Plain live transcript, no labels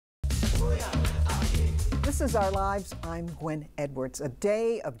This is Our Lives. I'm Gwen Edwards. A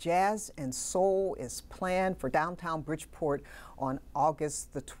day of jazz and soul is planned for downtown Bridgeport on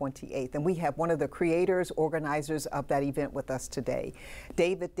August the 28th. And we have one of the creators, organizers of that event with us today,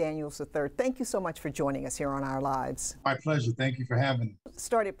 David Daniels III. Thank you so much for joining us here on Our Lives. My pleasure. Thank you for having me.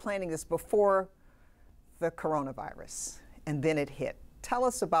 Started planning this before the coronavirus, and then it hit. Tell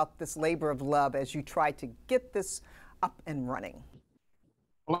us about this labor of love as you try to get this up and running.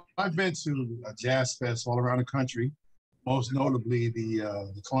 Well, I've been to a jazz fest all around the country, most notably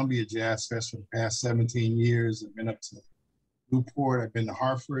the Columbia Jazz Fest for the past 17 years. I've been up to Newport, I've been to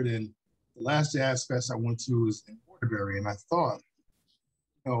Hartford, and the last jazz fest I went to was in Waterbury, and I thought,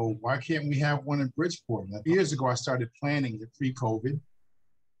 you know, why can't we have one in Bridgeport? Now, years ago, I started planning it pre-COVID,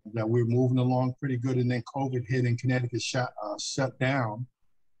 that we were moving along pretty good, and then COVID hit and Connecticut shut down,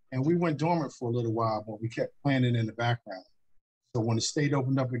 and we went dormant for a little while, but we kept planning in the background. So when the state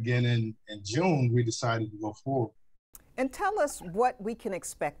opened up again in June, we decided to go forward. And tell us what we can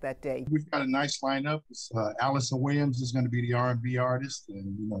expect that day. We've got a nice lineup. Allison Williams is going to be the R&B artist,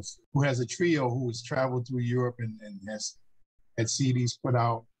 and who has a trio who has traveled through Europe and has had CDs put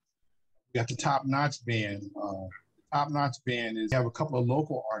out. We got the Top Notch Band. The Top Notch Band we have a couple of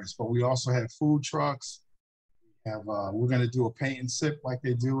local artists, but we also have food trucks. We're going to do a paint and sip like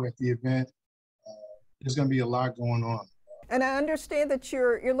they do at the event. There's going to be a lot going on. And I understand that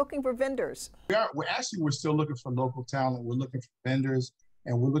you're looking for vendors. We're still looking for local talent. We're looking for vendors,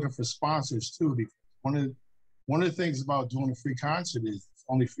 and we're looking for sponsors too. Because one of the things about doing a free concert is it's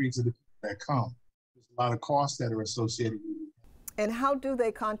only free to the people that come. There's a lot of costs that are associated with it. And how do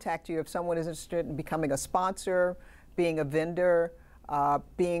they contact you if someone is interested in becoming a sponsor, being a vendor,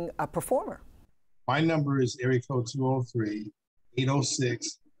 being a performer? My number is area code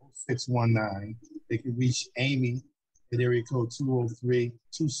 203-806-0619. They can reach Amy at area code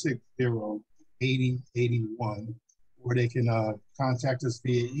 203-260-8081, or they can contact us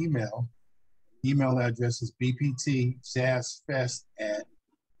via email. Email address is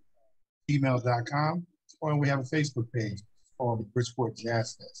bptjazzfest@gmail.com, or we have a Facebook page called the Bridgeport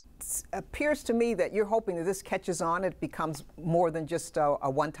Jazz Fest. It appears to me that you're hoping that this catches on, it becomes more than just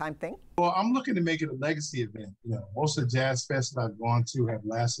a one-time thing. Well, I'm looking to make it a legacy event. Most of the jazz fests that I've gone to have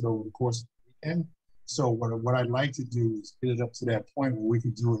lasted over the course of the weekend. So what I'd like to do is get it up to that point where we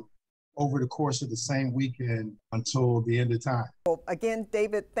can do it over the course of the same weekend until the end of time. Well, again,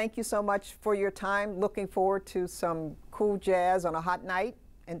 David, thank you so much for your time. Looking forward to some cool jazz on a hot night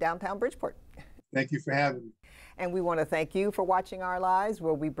in downtown Bridgeport. Thank you for having me. And we want to thank you for watching Our Lives,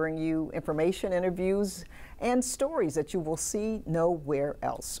 where we bring you information, interviews, and stories that you will see nowhere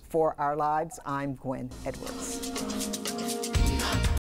else. For Our Lives, I'm Gwen Edwards.